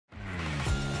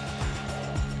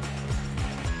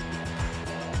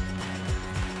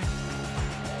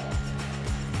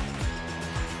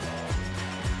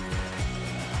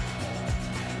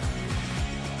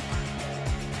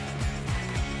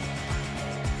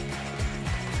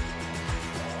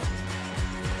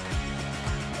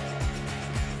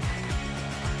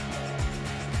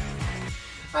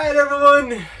Hi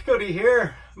everyone, Cody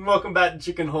here, and welcome back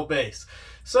to ChickenHole Base.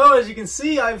 So as you can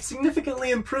see, I've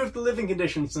significantly improved the living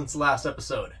conditions since the last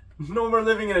episode. No more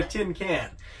living in a tin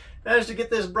can. Managed to get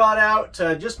this brought out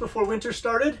just before winter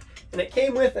started, and it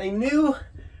came with a new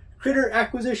critter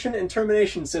acquisition and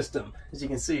termination system, as you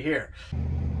can see here.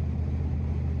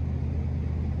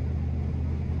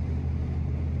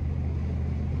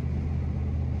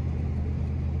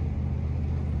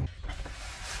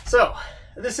 So,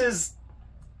 this is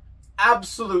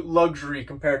absolute luxury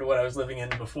compared to what I was living in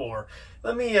before.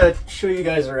 Let me show you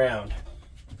guys around.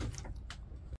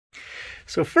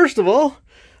 So first of all,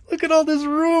 look at all this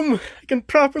room. I can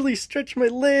properly stretch my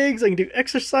legs, I can do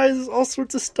exercises, all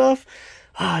sorts of stuff.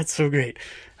 It's so great.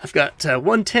 I've got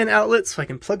 110 outlets so I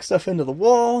can plug stuff into the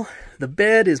wall. The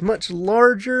bed is much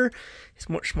larger, it's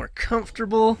much more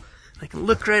comfortable. I can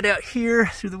look right out here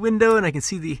through the window and I can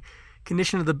see the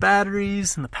condition of the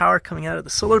batteries and the power coming out of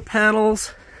the solar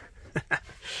panels.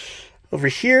 Over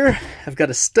here, I've got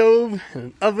a stove and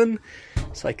an oven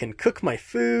so I can cook my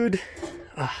food.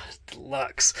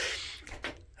 Deluxe.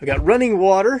 I've got running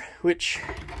water, which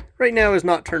right now is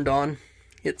not turned on.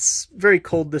 It's very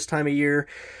cold this time of year,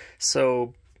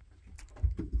 so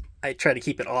I try to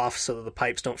keep it off so that the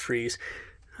pipes don't freeze.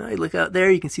 I look out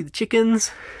there, you can see the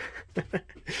chickens.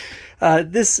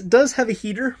 This does have a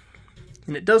heater,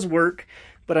 and it does work,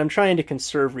 but I'm trying to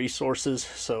conserve resources,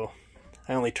 so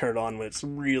I only turn it on when it's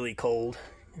really cold.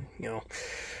 I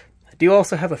do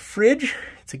also have a fridge.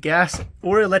 It's a gas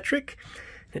or electric.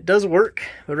 It does work,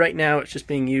 but right now it's just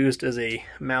being used as a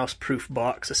mouse-proof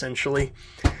box, essentially,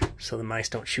 so the mice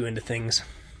don't chew into things.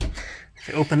 If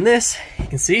I open this, you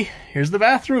can see, here's the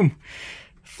bathroom.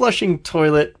 Flushing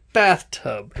toilet,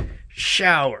 bathtub,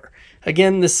 shower.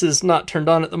 Again, this is not turned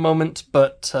on at the moment,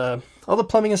 but all the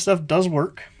plumbing and stuff does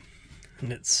work,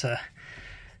 and it's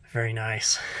very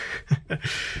nice.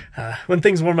 When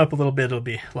things warm up a little bit, it'll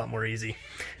be a lot more easy.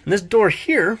 And this door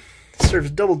here serves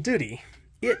double duty.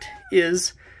 It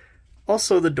is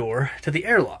also the door to the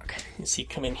airlock. You see,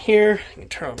 come in here, you can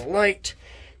turn on the light.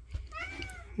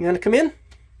 You want to come in?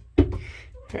 All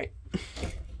right.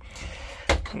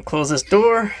 I can close this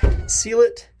door, seal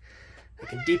it. I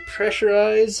can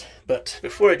depressurize, but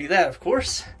before I do that, of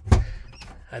course,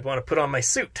 I'd want to put on my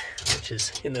suit, which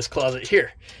is in this closet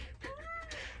here.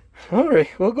 All right,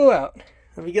 we'll go out.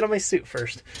 Let me get on my suit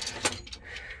first.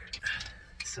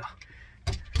 So,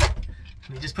 let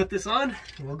me just put this on,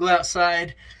 and we'll go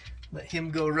outside, let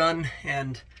him go run,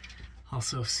 and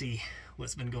also see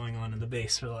what's been going on in the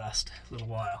base for the last little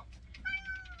while.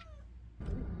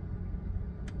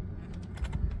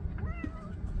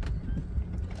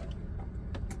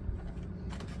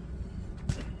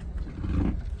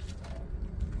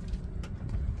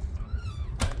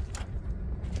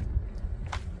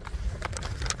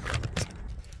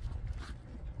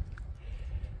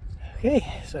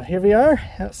 Okay, so here we are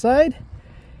outside.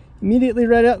 Immediately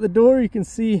right out the door you can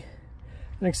see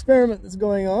an experiment that's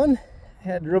going on. I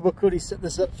had Cody set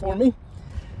this up for me.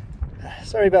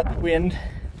 Sorry about the wind.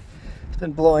 It's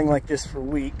been blowing like this for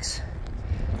weeks.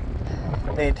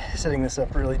 It made setting this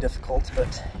up really difficult,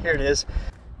 but here it is.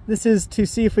 This is to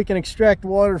see if we can extract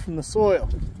water from the soil.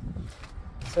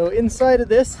 So inside of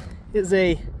this is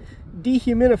a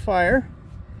dehumidifier.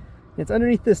 It's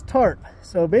underneath this tarp.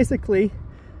 So basically,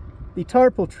 the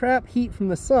tarp will trap heat from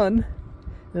the sun,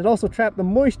 and it also traps the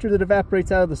moisture that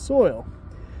evaporates out of the soil.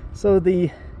 So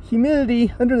the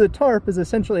humidity under the tarp is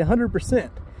essentially 100%.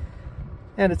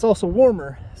 And it's also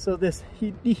warmer, so this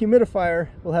dehumidifier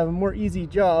will have a more easy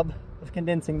job of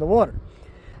condensing the water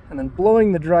and then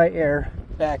blowing the dry air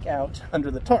back out under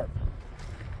the tarp.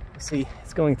 You see,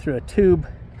 it's going through a tube,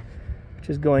 which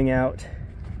is going out,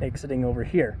 exiting over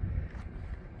here.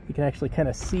 You can actually kind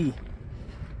of see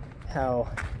how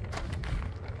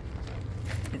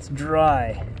it's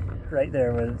dry right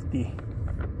there where the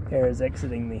air is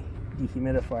exiting the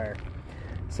dehumidifier.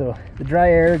 So the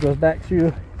dry air goes back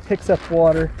through, picks up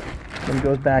water, and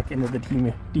goes back into the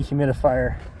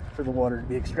dehumidifier for the water to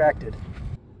be extracted.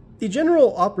 The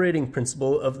general operating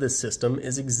principle of this system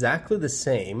is exactly the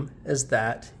same as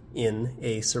that in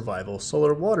a survival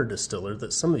solar water distiller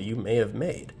that some of you may have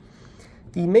made.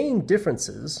 The main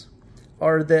differences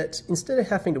are that instead of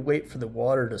having to wait for the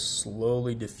water to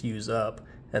slowly diffuse up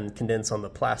and condense on the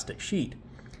plastic sheet,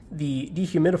 the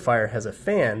dehumidifier has a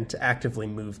fan to actively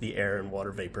move the air and water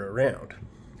vapor around.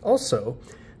 Also,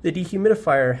 the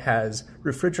dehumidifier has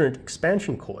refrigerant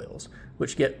expansion coils,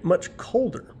 which get much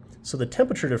colder, so the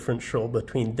temperature differential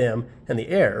between them and the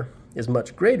air is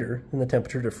much greater than the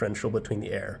temperature differential between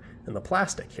the air and the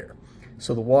plastic here.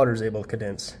 So the water is able to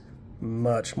condense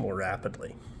much more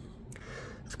rapidly.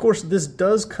 Of course, this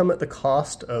does come at the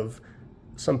cost of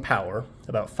some power,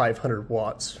 about 500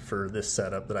 watts for this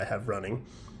setup that I have running.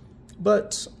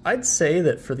 But I'd say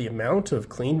that for the amount of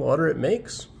clean water it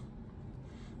makes,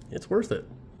 it's worth it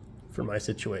for my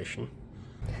situation.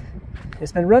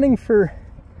 It's been running for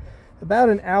about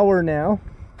an hour now.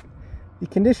 The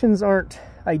conditions aren't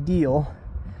ideal,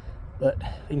 but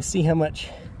you can see how much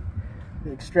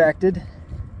we extracted.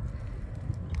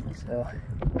 So,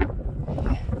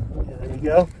 yeah, there you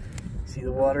go. See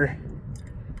the water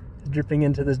dripping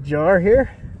into this jar here.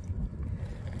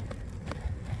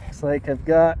 Looks like I've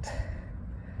got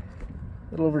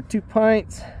a little over 2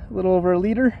 pints, a little over a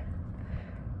liter.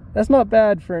 That's not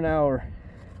bad for an hour.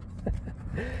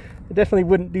 I definitely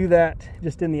wouldn't do that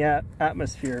just in the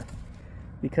atmosphere,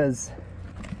 because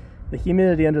the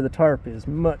humidity under the tarp is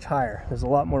much higher. There's a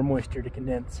lot more moisture to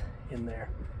condense in there.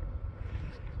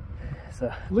 So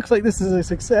it looks like this is a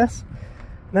success,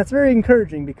 and that's very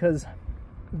encouraging, because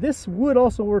this would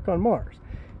also work on Mars.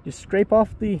 Just scrape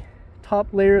off the top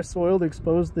layer of soil to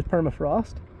expose the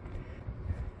permafrost,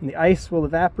 and the ice will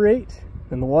evaporate,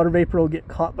 and the water vapor will get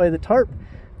caught by the tarp,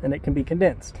 and it can be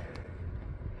condensed.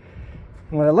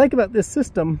 And what I like about this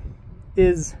system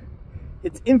is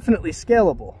it's infinitely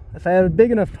scalable. If I had a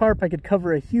big enough tarp, I could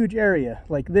cover a huge area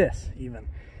like this, even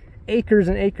acres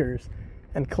and acres,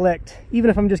 and collect, even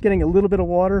if I'm just getting a little bit of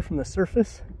water from the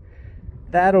surface,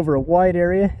 that over a wide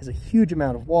area is a huge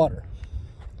amount of water.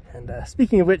 And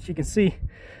speaking of which, you can see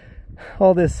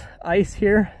all this ice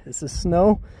here. This is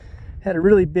snow. Had a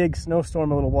really big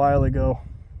snowstorm a little while ago,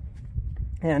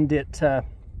 and I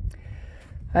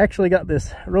actually got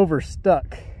this rover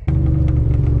stuck.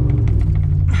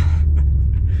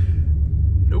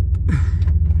 Nope.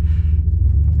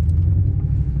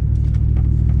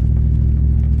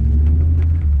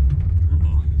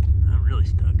 Uh-oh, I'm really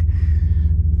stuck.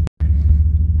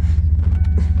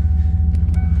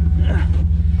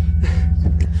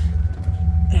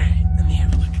 Alright, let me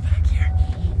have a look back here.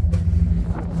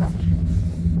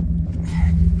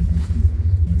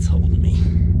 It's holding me.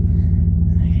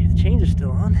 Okay, the chains are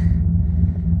still on.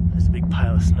 There's a big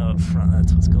pile of snow up front,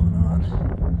 that's what's going on.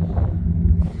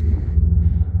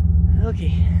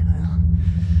 Okay, well.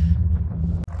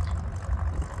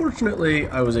 Fortunately,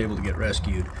 I was able to get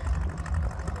rescued.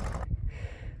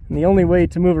 And the only way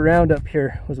to move around up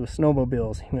here was with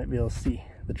snowmobiles. You might be able to see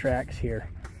the tracks here.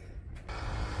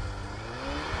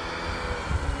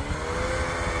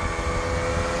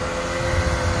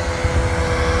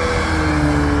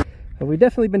 But we've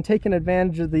definitely been taking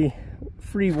advantage of the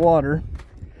free water.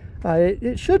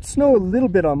 It should snow a little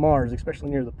bit on Mars, especially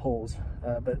near the poles.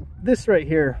 But this right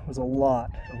here was a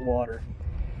lot of water.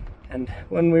 And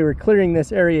when we were clearing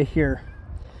this area here,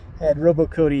 I had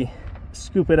Cody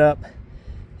scoop it up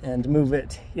and move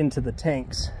it into the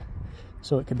tanks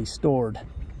so it could be stored.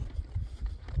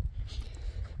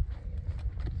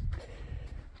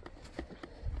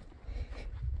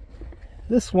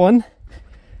 This one,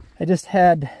 I just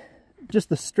had just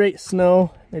the straight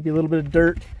snow, maybe a little bit of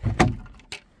dirt.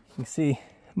 You can see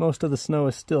most of the snow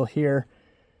is still here.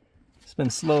 It's been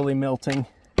slowly melting.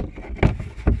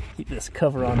 Keep this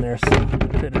cover on there so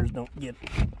the critters don't get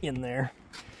in there.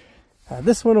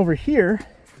 This one over here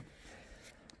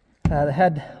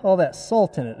had all that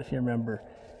salt in it, if you remember.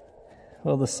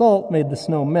 Well, the salt made the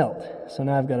snow melt, so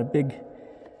now I've got a big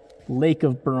lake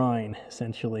of brine,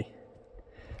 essentially.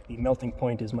 The melting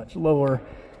point is much lower,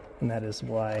 and that is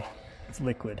why it's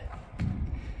liquid.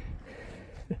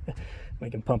 We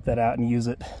can pump that out and use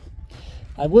it.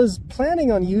 I was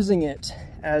planning on using it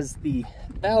as the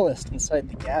ballast inside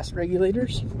the gas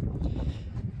regulators.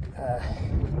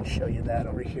 Let me show you that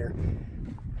over here.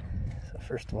 So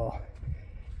first of all,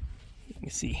 you can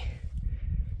see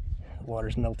the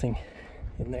water's melting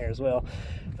in there as well.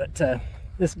 But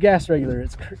this gas regulator,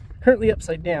 it's currently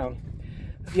upside down.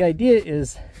 The idea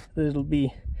is that it'll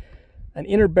be an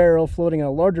inner barrel floating on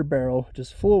a larger barrel, which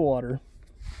is full of water.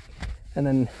 And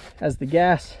then as the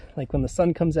gas, like when the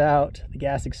sun comes out, the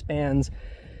gas expands,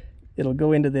 it'll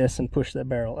go into this and push that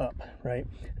barrel up, right?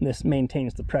 And this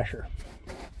maintains the pressure.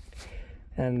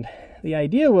 And the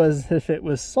idea was if it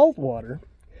was salt water,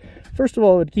 first of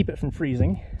all, it would keep it from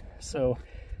freezing, so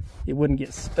it wouldn't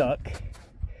get stuck.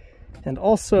 And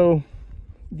also,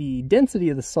 the density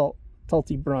of the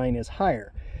salty brine is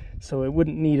higher, so it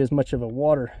wouldn't need as much of a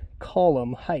water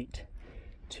column height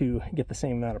to get the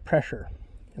same amount of pressure.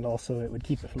 And also it would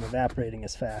keep it from evaporating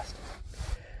as fast.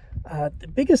 The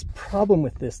biggest problem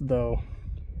with this, though,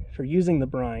 for using the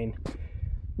brine,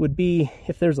 would be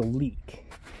if there's a leak.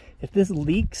 If this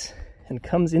leaks and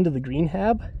comes into the green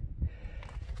hab,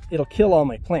 it'll kill all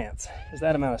my plants, because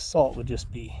that amount of salt would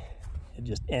just be, could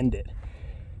just end it.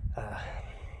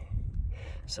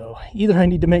 So either I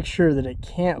need to make sure that it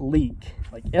can't leak,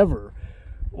 like ever,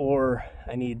 or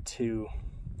I need to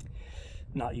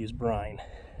not use brine.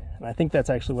 And I think that's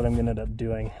actually what I'm going to end up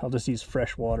doing. I'll just use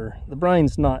fresh water. The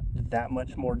brine's not that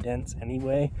much more dense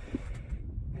anyway,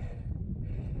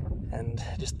 and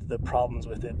just the problems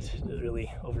with it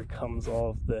really overcomes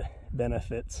all of the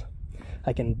benefits.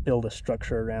 I can build a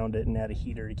structure around it and add a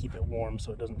heater to keep it warm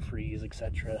so it doesn't freeze,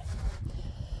 etc.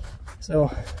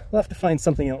 So we'll have to find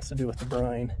something else to do with the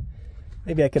brine.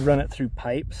 Maybe I could run it through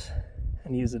pipes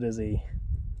and use it as a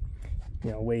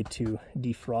way to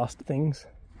defrost things.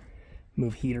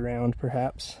 Move heat around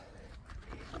perhaps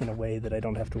in a way that I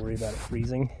don't have to worry about it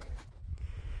freezing.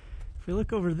 If we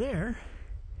look over there,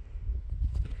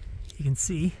 you can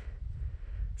see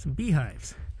some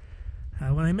beehives.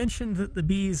 When I mentioned that the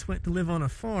bees went to live on a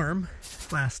farm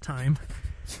last time,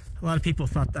 a lot of people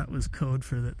thought that was code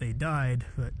for that they died,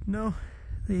 but no,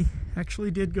 they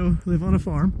actually did go live on a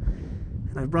farm.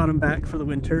 And I brought them back for the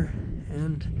winter,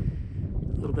 and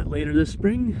a little bit later this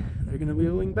spring, they're going to be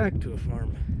going back to a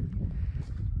farm.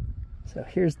 So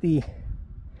here's the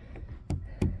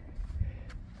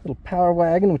little power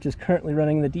wagon, which is currently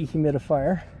running the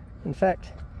dehumidifier. In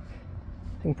fact,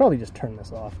 I can probably just turn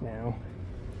this off now.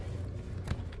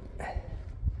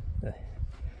 The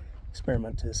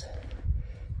experiment is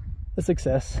a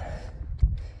success.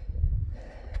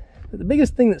 But the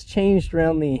biggest thing that's changed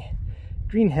around the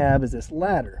green hab is this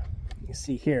ladder. You can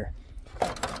see here.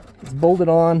 It's bolted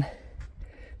on.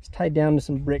 It's tied down to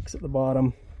some bricks at the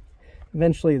bottom.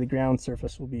 Eventually the ground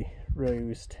surface will be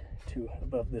raised to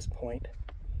above this point.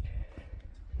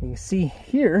 You can see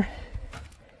here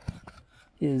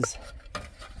is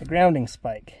a grounding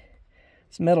spike.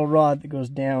 It's a metal rod that goes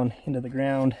down into the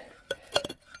ground.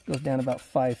 It goes down about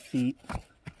 5 feet.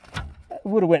 It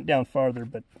would have went down farther,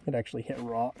 but it actually hit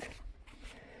rock.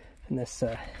 And this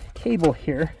cable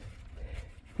here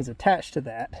is attached to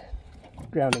that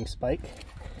grounding spike.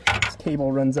 This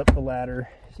cable runs up the ladder,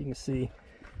 as you can see.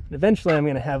 And eventually I'm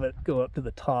going to have it go up to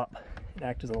the top and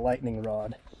act as a lightning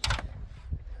rod.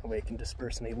 That way it can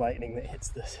disperse any lightning that hits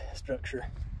this structure.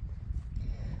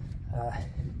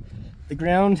 The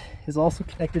ground is also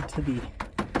connected to the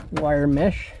wire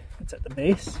mesh that's at the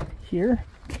base here,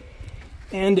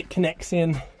 and it connects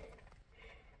in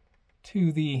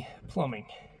to the plumbing,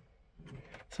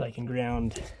 so I can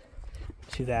ground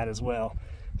to that as well.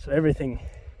 So everything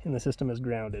in the system is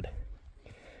grounded.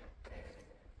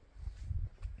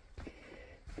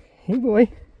 Hey boy.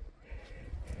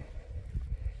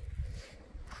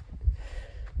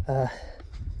 I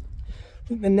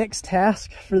think the next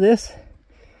task for this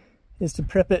is to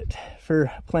prep it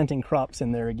for planting crops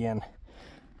in there again.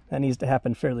 That needs to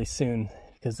happen fairly soon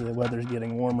because the weather's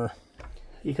getting warmer.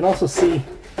 You can also see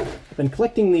I've been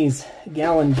collecting these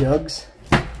gallon jugs,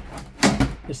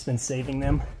 just been saving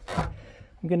them.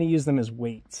 I'm going to use them as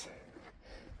weights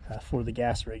for the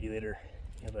gas regulator,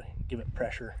 to give it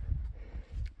pressure.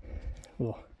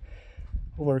 We'll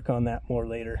work on that more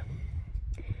later.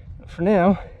 But for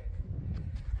now,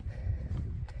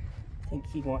 I think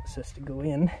he wants us to go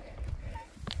in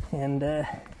and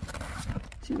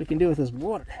see what we can do with this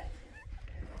water.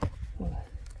 I'm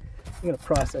going to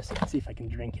process it and see if I can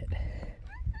drink it.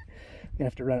 I'm going to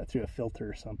have to run it through a filter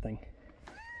or something.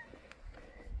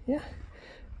 Yeah,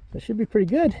 that should be pretty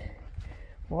good.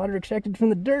 Water extracted from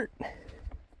the dirt.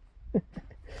 Of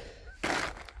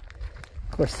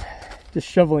course, just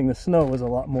shoveling the snow was a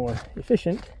lot more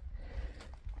efficient,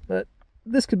 but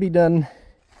this could be done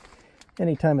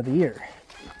any time of the year,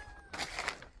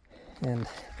 and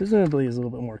presumably is a little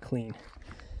bit more clean.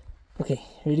 Okay,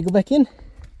 ready to go back in?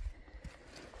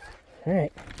 All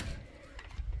right.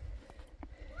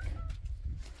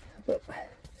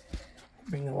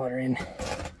 Bring the water in.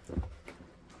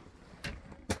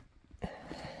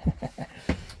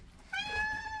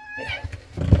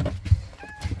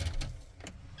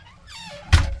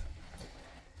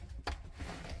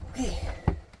 Okay,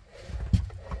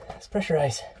 let's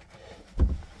pressurize.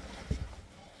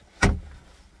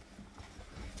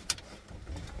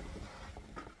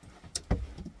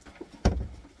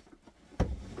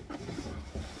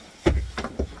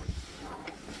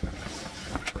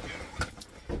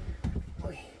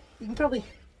 You can probably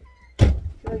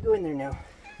go in there now.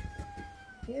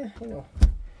 Yeah, I know.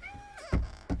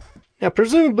 Now,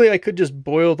 presumably I could just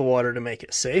boil the water to make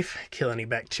it safe, kill any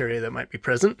bacteria that might be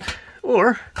present,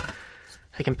 or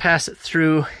I can pass it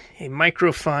through a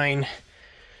microfine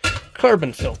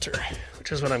carbon filter,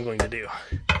 which is what I'm going to do.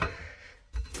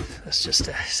 Let's just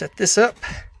set this up,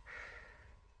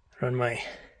 run my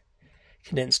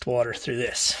condensed water through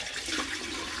this.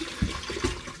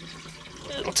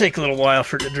 It'll take a little while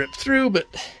for it to drip through, but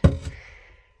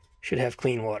should have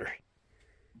clean water.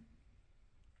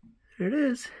 There it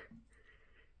is.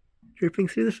 Dripping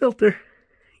through the filter,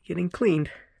 getting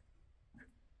cleaned.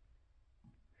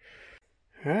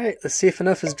 All right, let's see if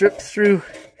enough has dripped through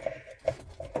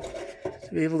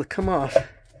to be able to come off.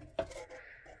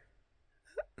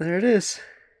 There it is.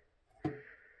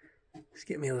 Let's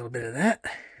get me a little bit of that.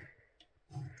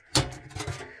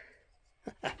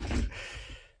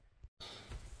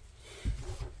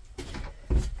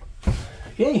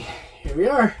 Okay, here we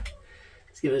are.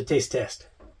 Let's give it a taste test.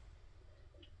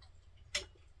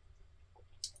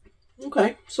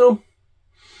 Okay, so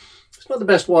it's not the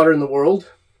best water in the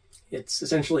world. It's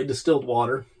essentially distilled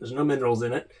water. There's no minerals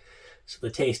in it, so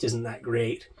the taste isn't that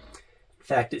great. In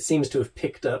fact, it seems to have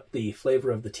picked up the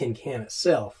flavor of the tin can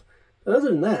itself. But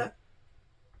other than that,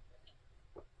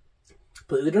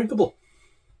 completely drinkable.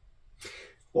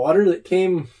 Water that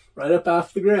came right up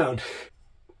off the ground.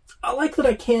 I like that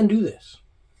I can do this.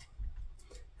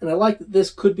 And I like that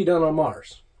this could be done on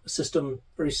Mars. A system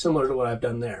very similar to what I've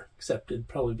done there, except it'd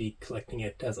probably be collecting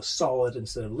it as a solid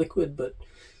instead of liquid, but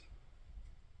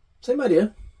same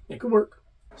idea. It could work.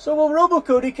 So while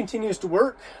RoboCody continues to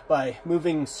work by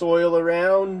moving soil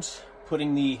around,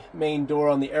 putting the main door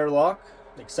on the airlock,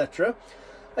 etc.,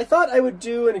 I thought I would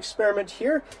do an experiment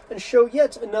here and show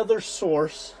yet another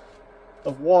source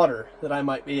of water that I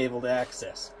might be able to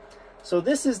access. So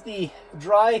this is the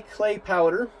dry clay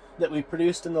powder that we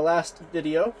produced in the last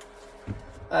video.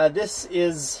 This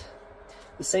is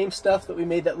the same stuff that we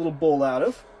made that little bowl out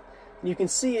of. And you can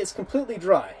see it's completely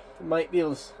dry. You might be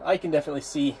able to, I can definitely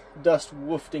see dust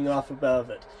wafting off above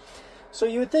it. So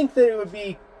you would think that it would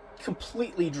be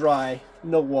completely dry,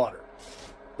 no water.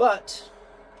 But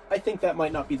I think that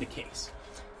might not be the case.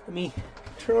 Let me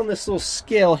turn on this little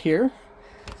scale here.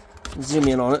 Zoom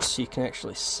in on it so you can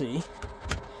actually see.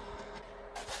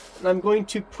 And I'm going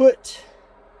to put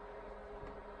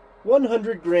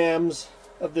 100 grams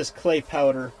of this clay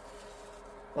powder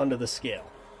onto the scale.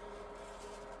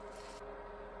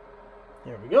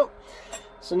 There we go.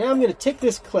 So now I'm going to take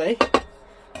this clay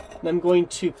and I'm going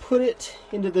to put it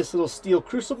into this little steel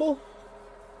crucible.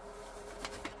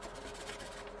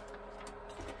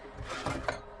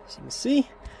 As you can see.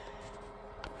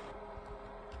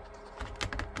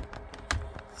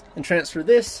 And transfer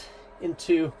this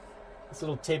into this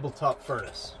little tabletop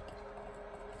furnace.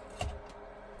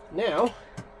 Now,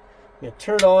 I'm going to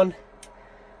turn it on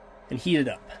and heat it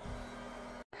up.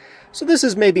 So this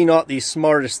is maybe not the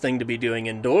smartest thing to be doing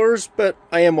indoors, but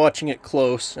I am watching it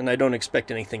close and I don't expect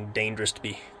anything dangerous to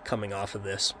be coming off of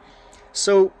this.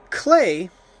 So clay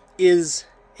is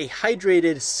a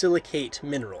hydrated silicate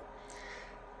mineral.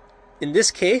 In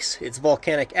this case, it's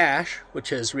volcanic ash, which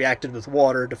has reacted with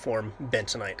water to form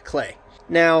bentonite clay.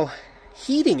 Now,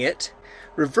 heating it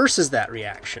reverses that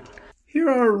reaction. Here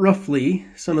are roughly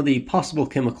some of the possible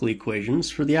chemical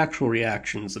equations for the actual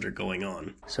reactions that are going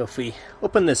on. So if we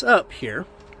open this up here,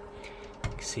 you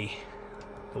can see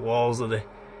the walls of the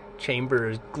chamber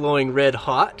is glowing red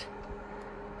hot.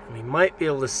 And we might be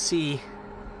able to see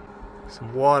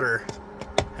some water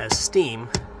as steam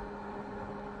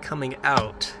coming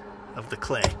out of the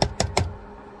clay.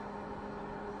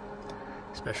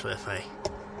 Especially if I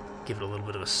give it a little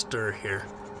bit of a stir here.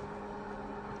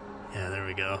 Yeah, there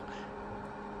we go.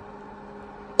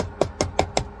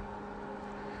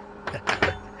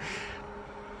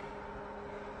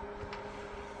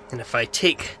 And if I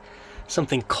take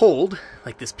something cold,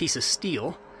 like this piece of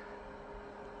steel,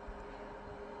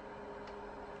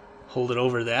 hold it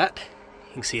over that,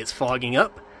 you can see it's fogging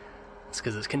up. It's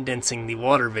because it's condensing the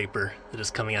water vapor that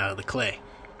is coming out of the clay.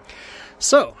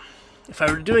 So, if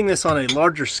I were doing this on a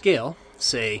larger scale,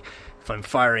 say if I'm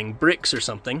firing bricks or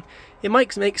something, it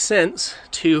might make sense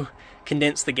to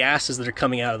condense the gases that are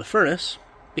coming out of the furnace,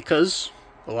 because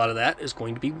a lot of that is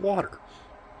going to be water.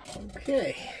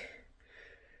 Okay,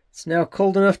 it's now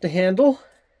cold enough to handle.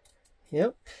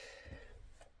 Yep.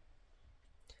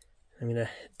 I'm going to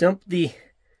dump the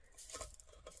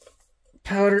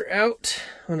powder out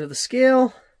onto the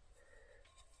scale.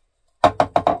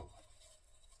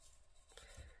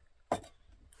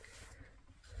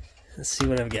 Let's see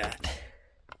what I've got.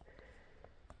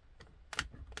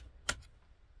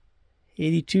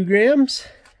 82 grams.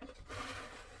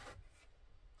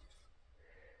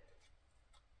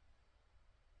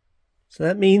 So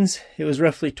that means it was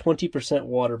roughly 20%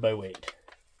 water by weight.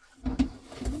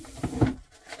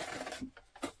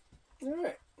 All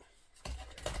right.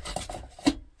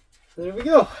 There we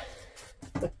go.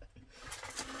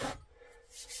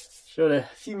 Showed a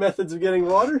few methods of getting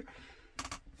water.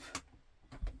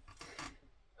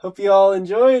 Hope you all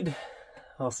enjoyed.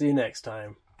 I'll see you next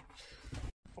time.